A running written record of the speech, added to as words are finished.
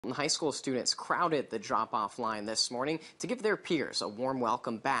High school students crowded the drop-off line this morning to give their peers a warm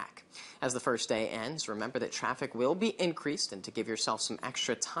welcome back. As the first day ends, remember that traffic will be increased, and to give yourself some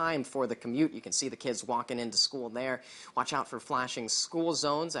extra time for the commute, you can see the kids walking into school there. Watch out for flashing school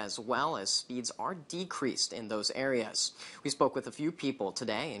zones, as well as speeds are decreased in those areas. We spoke with a few people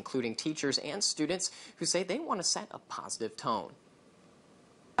today, including teachers and students, who say they want to set a positive tone.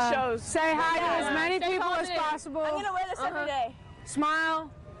 Say hi to as many people as possible. I'm going to wear this every day.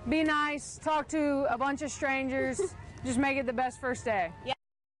 Smile, be nice, talk to a bunch of strangers. Just make it the best first day. Yeah.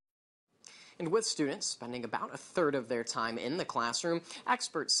 And with students spending about a third of their time in the classroom,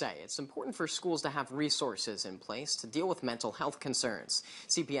 experts say it's important for schools to have resources in place to deal with mental health concerns.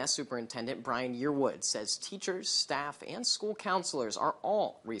 CPS Superintendent Brian Yearwood says teachers, staff, and school counselors are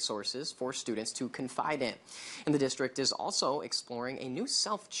all resources for students to confide in. And the district is also exploring a new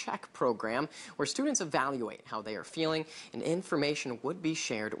self-check program where students evaluate how they are feeling, and information would be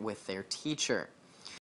shared with their teacher.